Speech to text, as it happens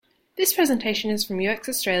This presentation is from UX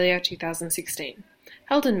Australia 2016,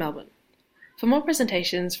 held in Melbourne. For more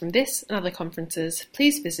presentations from this and other conferences,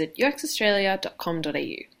 please visit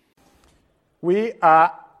uxaustralia.com.au. We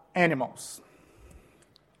are animals.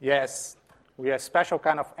 Yes, we are a special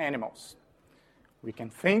kind of animals. We can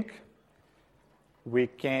think, we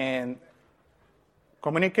can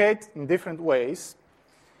communicate in different ways,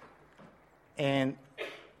 and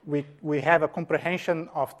we have a comprehension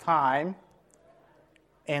of time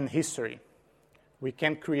and history. We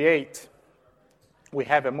can create. We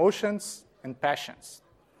have emotions and passions.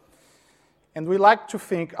 And we like to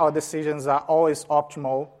think our decisions are always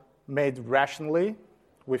optimal, made rationally,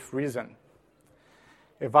 with reason,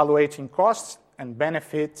 evaluating costs and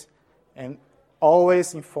benefit, and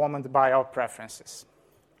always informed by our preferences.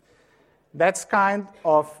 That's kind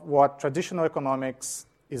of what traditional economics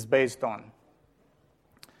is based on.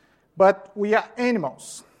 But we are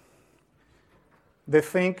animals. They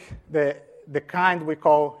think the kind we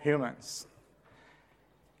call humans.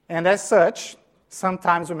 And as such,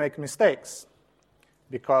 sometimes we make mistakes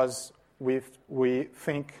because we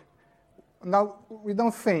think, no, we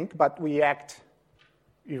don't think, but we act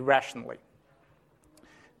irrationally.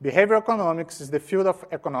 Behavioral economics is the field of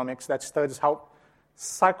economics that studies how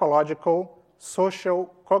psychological,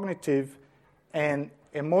 social, cognitive, and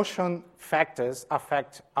emotion factors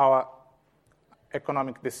affect our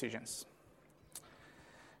economic decisions.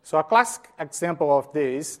 So a classic example of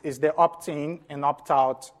this is the opt-in and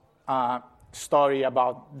opt-out story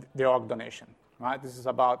about the org donation. Right? This is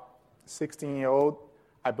about 16-year-old.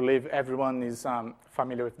 I believe everyone is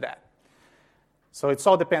familiar with that. So it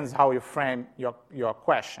all depends how you frame your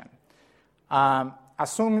question.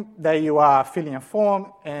 Assume that you are filling a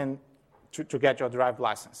form and to get your driver's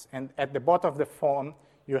license. And at the bottom of the form,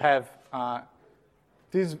 you have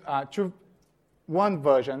one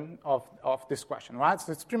version of this question, right?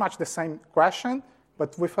 So it's pretty much the same question,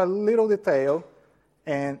 but with a little detail,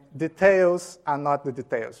 and details are not the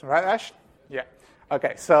details, right, Ash? Yeah.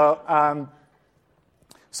 Okay, so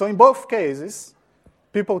in both cases,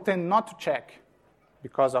 people tend not to check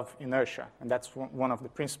because of inertia, and that's one of the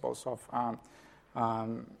principles of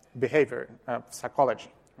behavior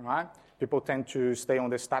psychology, right? People tend to stay on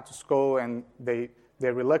the status quo, and they're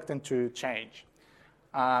reluctant to change.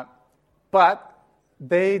 But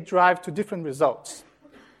they drive to different results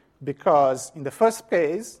because in the first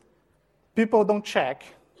case, people don't check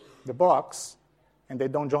the box and they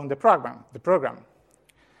don't join the program.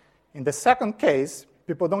 In the second case,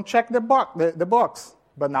 people don't check the box,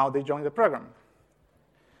 but now they join the program.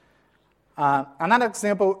 Another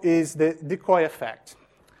example is the decoy effect.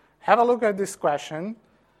 Have a look at this question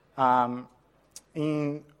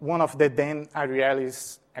in one of the Dan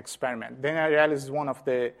Ariely's experiments. Dan Ariely is one of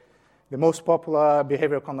the most popular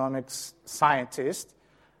behavioral economics scientists,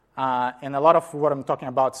 and a lot of what I'm talking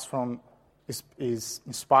about is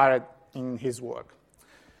inspired in his work.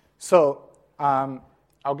 So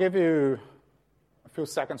I'll give you a few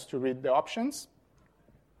seconds to read the options.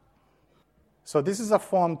 So this is a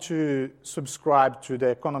form to subscribe to The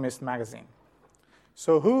Economist magazine.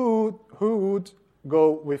 So who would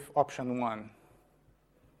go with option 1?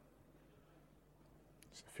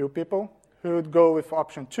 A few people. Who would go with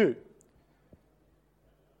option 2?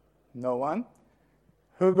 No one.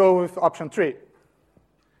 Who would go with option 3?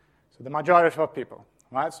 So the majority of people,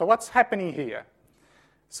 right? So what's happening here?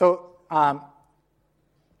 So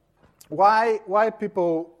why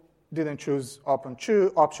people didn't choose option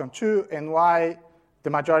 2, and why the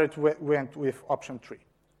majority went with option 3,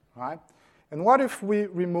 right? And what if we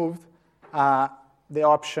removed the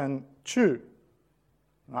option 2,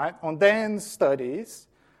 right? On Dan's studies,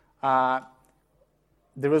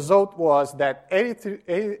 the result was that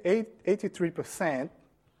 83%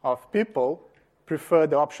 of people preferred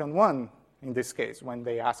the option 1 in this case when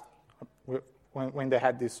they asked, when they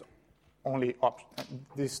had these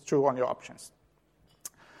two only options.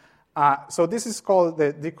 So this is called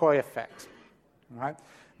the decoy effect. Right?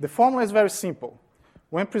 The formula is very simple.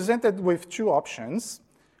 When presented with two options,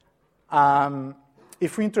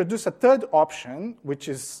 if we introduce a third option, which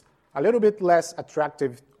is a little bit less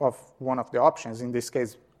attractive of one of the options, in this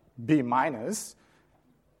case, B minus,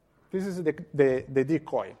 this is the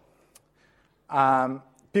decoy.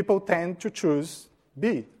 People tend to choose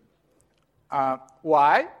B.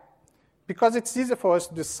 Why? Because it's easier for us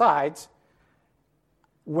to decide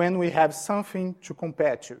when we have something to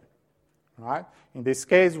compare to. Right? In this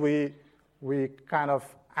case, we kind of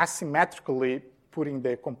asymmetrically putting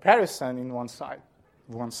the comparison in one side.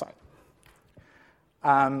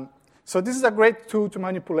 So this is a great tool to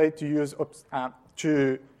manipulate, to use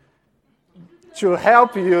to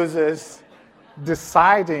help users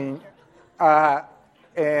deciding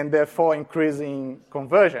and therefore increasing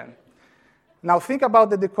conversion. Now think about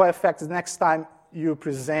the decoy effect next time you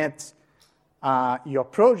present your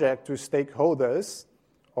project to stakeholders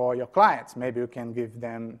or your clients. Maybe you can give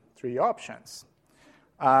them 3 options.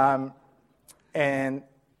 And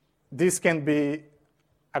this can be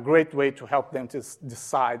a great way to help them to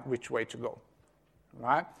decide which way to go,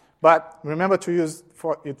 right? But remember to use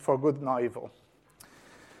it for good, not evil.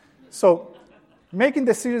 So making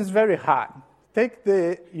decisions is very hard. Take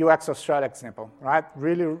the UX Australia example, right?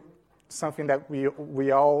 Really something that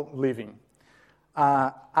we all live in.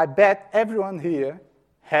 I bet everyone here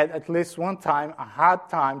had at least one time a hard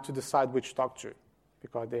time to decide which talk to,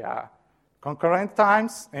 because they are concurrent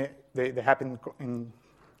times. They happen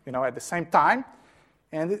at the same time.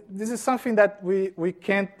 And this is something that we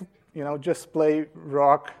can't just play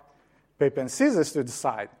rock, paper, and scissors to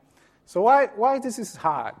decide. So why this is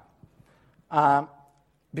hard?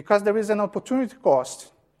 Because there is an opportunity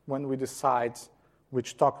cost when we decide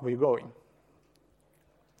which talk we're going.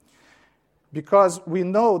 Because we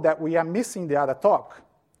know that we are missing the other talk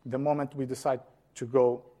the moment we decide to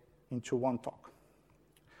go into one talk,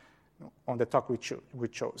 on the talk we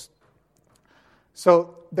chose.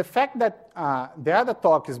 So the fact that the other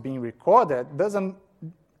talk is being recorded doesn't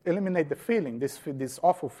eliminate the feeling, this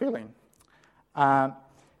awful feeling. And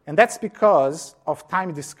that's because of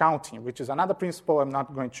time discounting, which is another principle I'm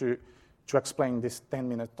not going to explain in this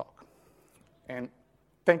 10-minute talk. And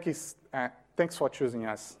thanks for choosing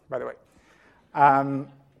us, by the way.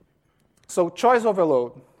 So choice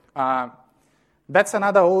overload. That's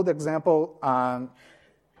another old example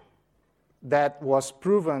that was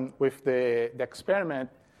proven with the experiment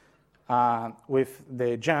with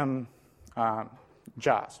the jam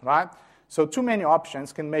jars, right? So too many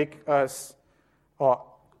options can make us, or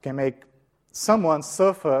can make someone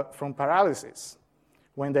suffer from paralysis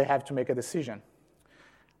when they have to make a decision.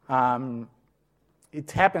 It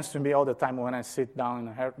happens to me all the time when I sit down in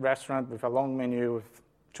a restaurant with a long menu with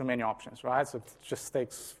too many options, right? So it just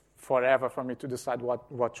takes forever for me to decide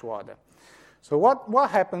what to order. So what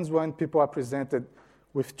happens when people are presented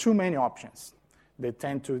with too many options? They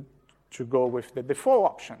tend to go with the default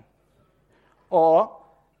option, or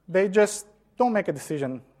they just don't make a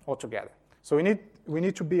decision altogether. So we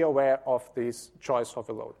need to be aware of this choice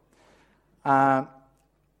overload.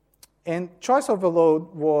 And choice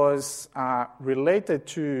overload was related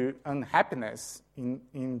to unhappiness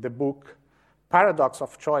in the book Paradox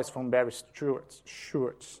of Choice from Barry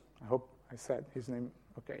Schwartz. I hope I said his name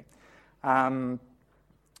okay. And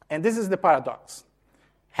this is the paradox.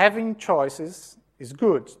 Having choices is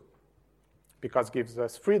good because it gives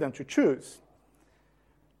us freedom to choose,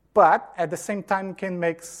 but at the same time can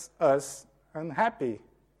make us unhappy,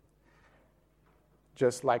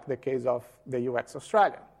 just like the case of the UX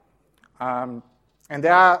Australia. And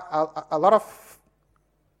there are a lot of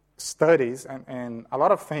studies and a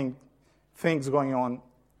lot of things going on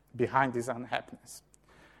behind this unhappiness.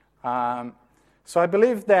 So I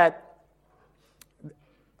believe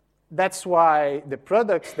that's why the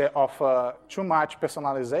products that offer too much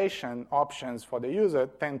personalization options for the user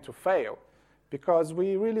tend to fail, because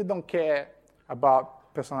we really don't care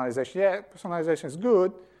about personalization. Yeah, personalization is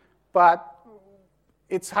good, but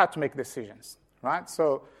it's hard to make decisions, right?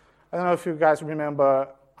 So I don't know if you guys remember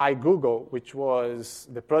iGoogle, which was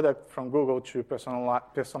the product from Google to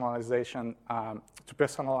personalization, to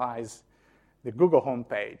personalize the Google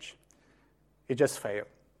homepage. It just failed.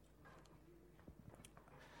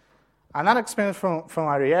 Another experience from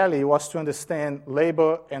Ariely was to understand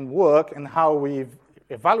labor and work and how we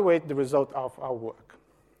evaluate the result of our work.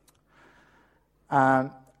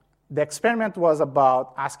 The experiment was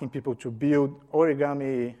about asking people to build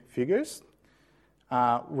origami figures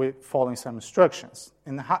with following some instructions.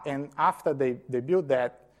 And after they built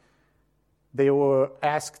that, they were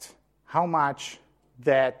asked how much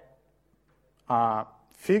that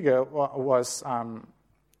figure was,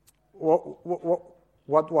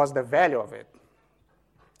 what was the value of it.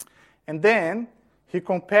 And then he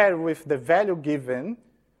compared with the value given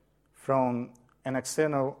from an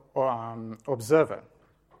external observer.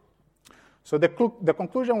 So the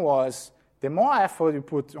conclusion was, the more effort you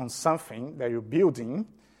put on something that you're building,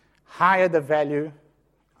 higher the value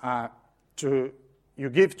you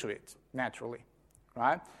give to it, naturally,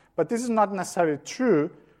 right? But this is not necessarily true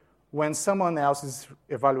when someone else is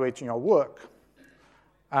evaluating your work.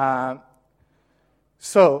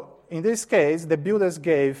 So in this case, the builders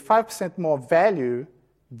gave 5% more value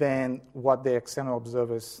than what the external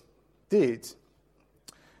observers did.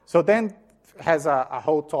 So then has a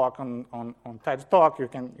whole talk on TED Talk. You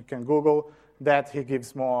can Google that. He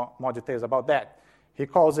gives more details about that. He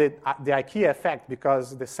calls it the IKEA effect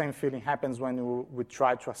because the same feeling happens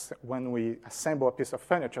when we assemble a piece of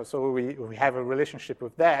furniture. So we have a relationship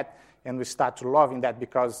with that, and we start to loving that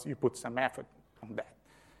because you put some effort on that.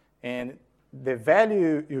 And the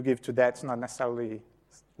value you give to that is not necessarily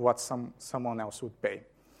what someone else would pay.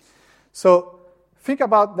 So think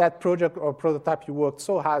about that project or prototype you worked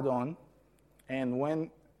so hard on, and when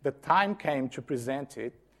the time came to present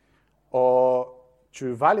it or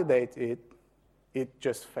to validate it, it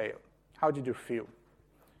just failed. How did you feel?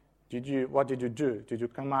 What did you do? Did you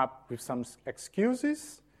come up with some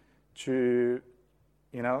excuses to,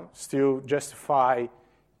 still justify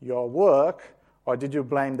your work, or did you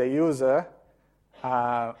blame the user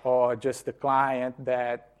or just the client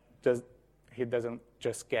that he doesn't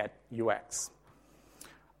just get UX?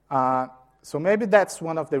 So maybe that's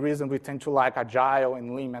one of the reasons we tend to like Agile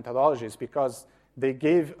and Lean methodologies, because they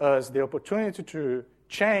give us the opportunity to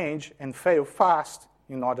change and fail fast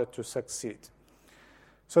in order to succeed.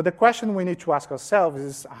 So the question we need to ask ourselves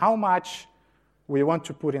is how much we want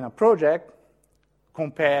to put in a project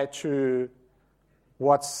compared to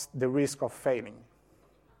what's the risk of failing.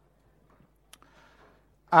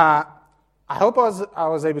 I hope I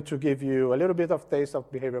was able to give you a little bit of taste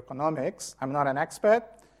of behavioral economics. I'm not an expert,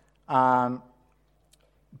 but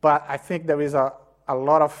I think there is a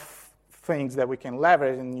lot of things that we can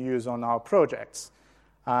leverage and use on our projects.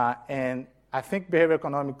 And I think behavioral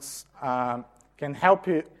economics can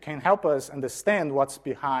help us understand what's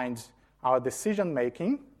behind our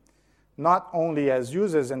decision-making, not only as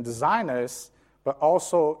users and designers, but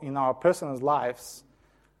also in our personal lives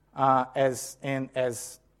as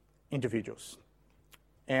individuals.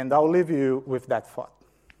 And I'll leave you with that thought.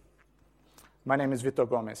 My name is Vitor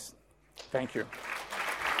Gomes. Thank you.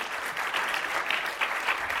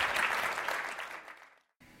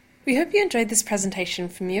 We hope you enjoyed this presentation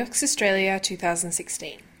from UX Australia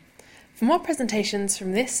 2016. For more presentations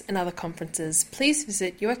from this and other conferences, please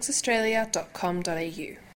visit uxaustralia.com.au.